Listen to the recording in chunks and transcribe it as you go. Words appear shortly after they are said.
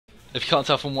If you can't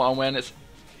tell from what I'm wearing, it's...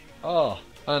 Oh,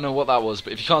 I don't know what that was,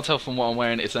 but if you can't tell from what I'm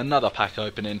wearing, it's another pack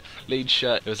opening. Leeds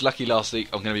shirt. It was lucky last week.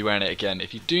 I'm going to be wearing it again.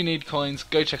 If you do need coins,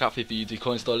 go check out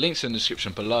FifaUtCoinStore. Links in the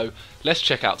description below. Let's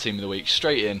check out Team of the Week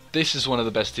straight in. This is one of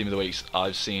the best Team of the Weeks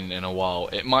I've seen in a while.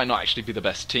 It might not actually be the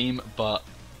best team, but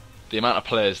the amount of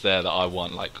players there that I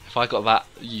want, like, if I got that,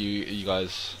 you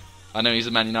guys... I know he's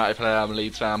a Man United player, I'm a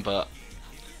Leeds fan, but,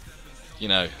 you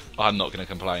know, I'm not going to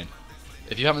complain.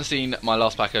 If you haven't seen my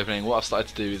last pack opening, what I've started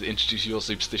to do is introduce your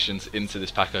superstitions into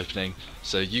this pack opening.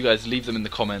 So you guys leave them in the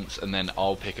comments and then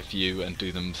I'll pick a few and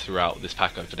do them throughout this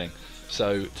pack opening.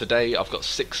 So today I've got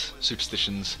 6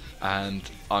 superstitions and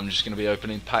I'm just going to be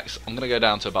opening packs. I'm going to go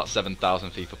down to about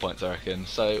 7,000 FIFA points, I reckon.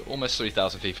 So almost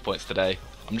 3,000 FIFA points today.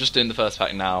 I'm just doing the first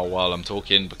pack now while I'm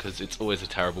talking because it's always a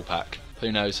terrible pack.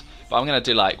 Who knows? But I'm going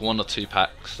to do like 1 or 2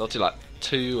 packs. I'll do like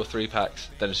 2 or 3 packs,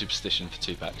 then a superstition for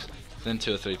 2 packs. Then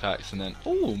 2 or 3 packs, and then,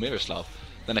 ooh, Miroslav.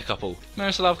 Then a couple.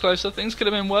 Miroslav closer, things could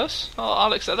have been worse.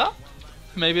 I'll accept that.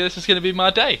 Maybe this is going to be my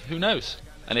day, who knows.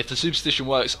 And if the superstition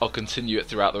works, I'll continue it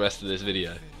throughout the rest of this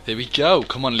video. Here we go,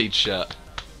 come on Leeds shirt.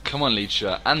 Come on Leeds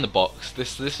shirt, and the box.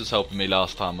 This was helping me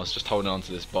last time, I was just holding on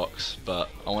to this box. But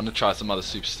I want to try some other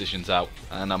superstitions out.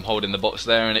 And I'm holding the box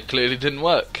there, and it clearly didn't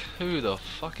work. Who the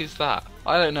fuck is that?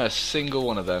 I don't know a single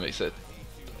one of them except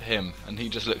him. And he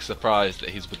just looks surprised that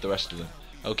he's with the rest of them.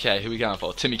 Okay, who are we going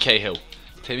for? Timmy Cahill.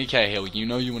 Timmy Cahill, you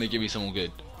know you want to give me someone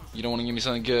good. You don't want to give me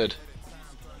something good.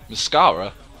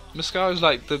 Mascara? Mascara's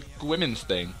like the women's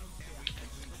thing.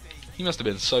 He must have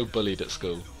been so bullied at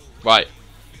school. Right,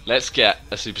 let's get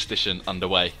a superstition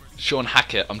underway. Sean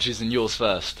Hackett, I'm choosing yours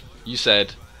first. You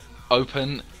said,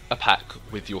 open a pack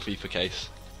with your FIFA case.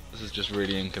 This is just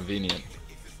really inconvenient.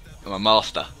 I'm a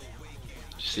master.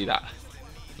 Did you see that?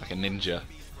 Like a ninja.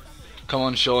 Come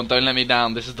on Sean, don't let me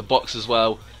down. This is the box as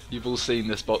well. You've all seen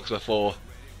this box before.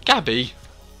 Gabby?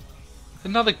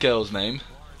 Another girl's name.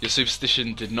 Your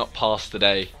superstition did not pass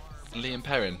today. Liam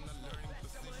Perrin.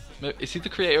 Is he the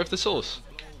creator of the sauce?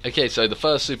 Okay, so the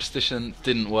first superstition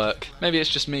didn't work. Maybe it's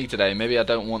just me today. Maybe I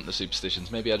don't want the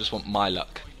superstitions. Maybe I just want my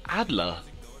luck. Adler?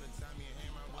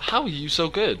 How are you so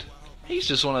good? He's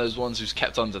just one of those ones who's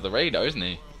kept under the radar, isn't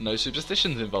he? No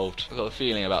superstitions involved. I've got a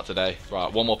feeling about today.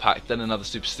 Right, 1 more pack, then another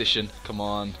superstition. Come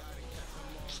on.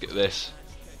 Let's get this.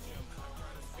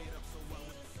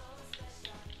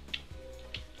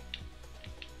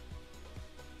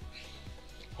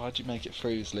 Why'd you make it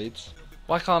freeze, Leeds?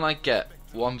 Why can't I get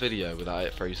one video without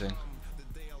it freezing?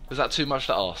 Was that too much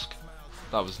to ask?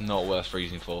 That was not worth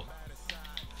freezing for.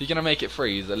 If you're gonna make it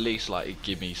freeze, at least like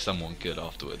give me someone good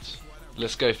afterwards.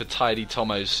 Let's go for Tidy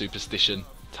Tomo's superstition.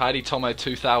 Tidy Tomo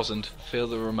 2000. Feel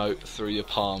the remote through your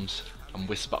palms and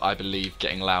whisper I believe,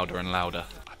 getting louder and louder.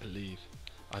 I believe.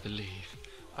 I believe.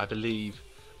 I believe.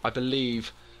 I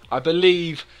believe. I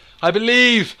believe. I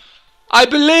believe. I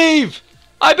believe.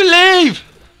 I believe.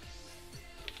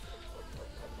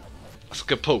 That's a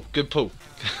good pull. Good pull.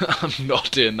 I'm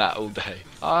not doing that all day.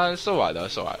 It's alright though,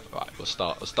 it's alright. Right, we'll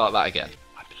start that again.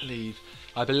 I believe.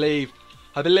 I believe.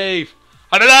 I believe.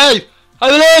 I believe. I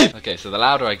believe! Okay, so the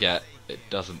louder I get, it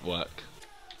doesn't work.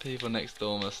 People next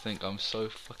door must think I'm so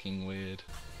fucking weird.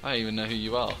 I don't even know who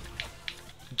you are.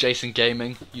 Jason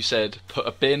Gaming, you said put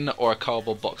a bin or a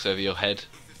cardboard box over your head.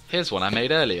 Here's one I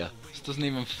made earlier. This doesn't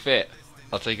even fit.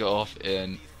 I'll take it off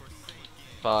in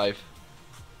 5,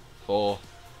 4,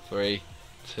 3,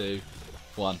 2,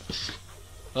 1.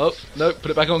 Oh, no,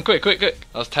 put it back on, quick, quick, quick.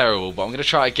 That was terrible, but I'm going to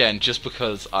try again just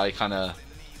because I kind of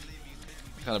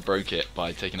broke it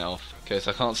by taking it off. Okay,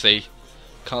 so I can't see.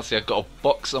 I've got a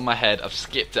box on my head. I've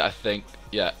skipped it, I think.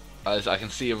 Yeah, as I can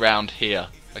see around here.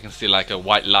 I can see like a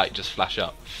white light just flash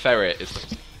up. Ferret is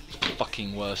the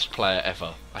fucking worst player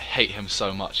ever. I hate him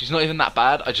so much. He's not even that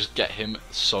bad. I just get him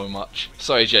so much.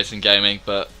 Sorry, Jason Gaming,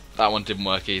 but that one didn't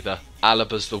work either.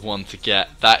 Alaba's the one to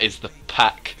get. That is the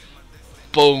pack.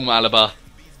 Boom, Alaba.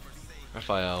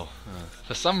 Raphael.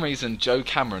 For some reason, Joe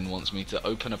Cameron wants me to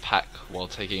open a pack while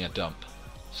taking a dump.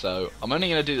 So, I'm only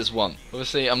going to do this once.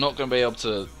 Obviously, I'm not going to be able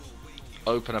to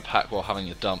open a pack while having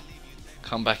a dump.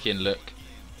 Come back in, look.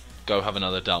 Go have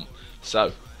another dump.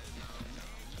 So.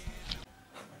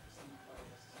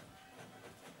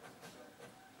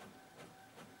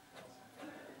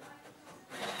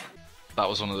 That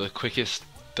was one of the quickest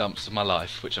dumps of my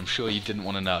life, which I'm sure you didn't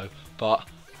want to know. But.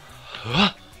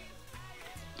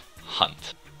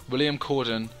 Hunt. William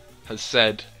Corden has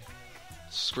said,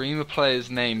 scream a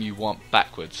player's name you want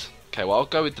backwards. Okay, well I'll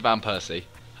go with the Van Persie.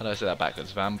 How do I say that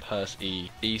backwards? Van Persie.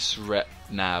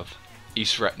 Isretnav.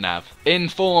 Isretnav. In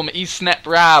form. Isnep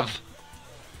Rav.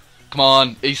 Come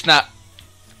on. Isnap.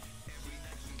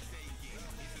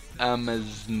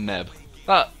 Amazneb.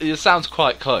 It sounds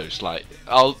quite close. Like,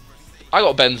 I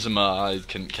got Benzema, I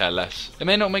couldn't care less. It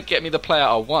may not get me the player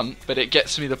I want, but it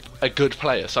gets me a good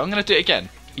player. So I'm going to do it again.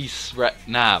 Isret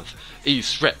Nav.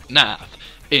 Isret Nav.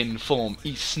 In form.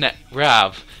 Isnet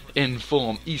Rav. In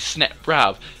form. Isnet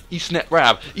Rav. Isnet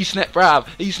Rav. Isnet Rav.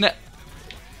 Isnet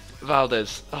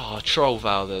Valdez. Oh, troll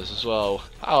Valdez as well.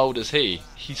 How old is he?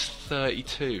 He's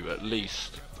 32 at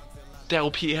least.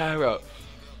 Del Piero.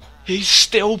 He's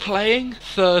still playing?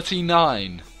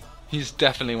 39. He's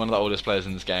definitely one of the oldest players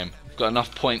in this game. I've got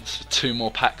enough points for 2 more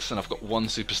packs and I've got 1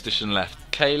 superstition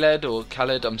left. Khaled or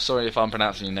Khaled, I'm sorry if I'm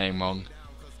pronouncing your name wrong.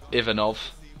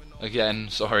 Ivanov, again,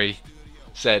 sorry,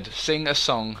 said, sing a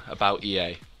song about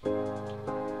EA.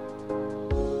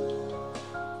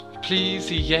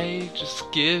 Please EA,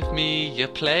 just give me a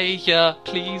player.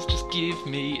 Please just give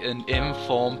me an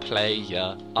informed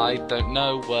player. I don't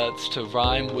know words to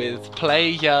rhyme with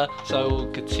player, so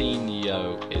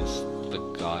Coutinho is the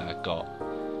guy I got.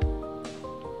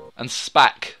 And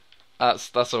Spack,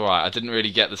 that's alright. I didn't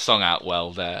really get the song out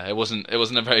well there. It wasn't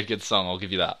a very good song, I'll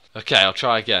give you that. Okay, I'll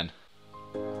try again.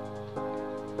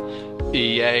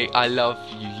 EA, I love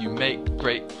you, you make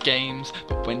great games,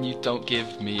 but when you don't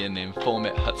give me an inform,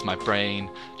 it hurts my brain.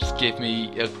 Just give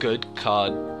me a good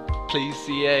card. Please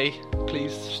EA,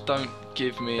 please don't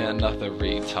give me another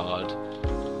retard.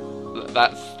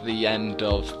 That's the end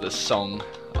of the song.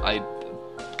 I'm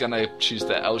gonna choose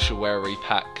the El Shawari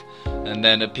pack, and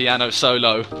then a piano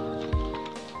solo.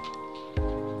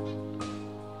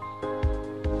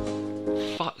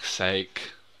 Fuck's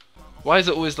sake. Why is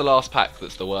it always the last pack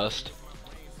that's the worst?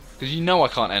 Because you know I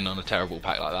can't end on a terrible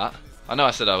pack like that. I know I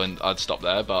said I'd stop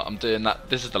there, but I'm doing that.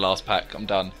 This is the last pack. I'm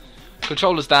done.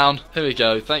 Controller's down. Here we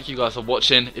go. Thank you guys for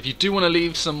watching. If you do want to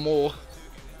leave some more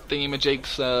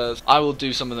thingamajigs, I will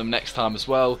do some of them next time as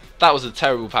well. That was a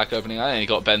terrible pack opening. I only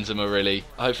got Benzema really.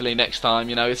 Hopefully next time,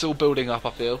 you know, it's all building up, I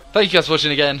feel. Thank you guys for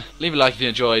watching again. Leave a like if you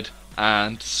enjoyed,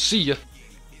 and see ya.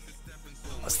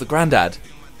 That's the granddad.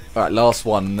 Alright, last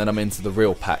one, and then I'm into the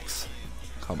real packs.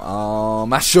 Come on,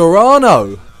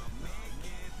 Mascherano!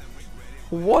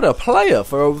 What a player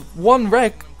for a 1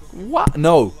 reg. What?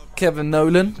 No, Kevin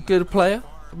Nolan, good player.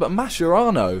 But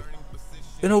Mascherano,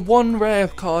 in a 1 rare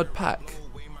card pack,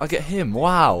 I get him.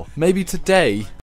 Wow. Maybe today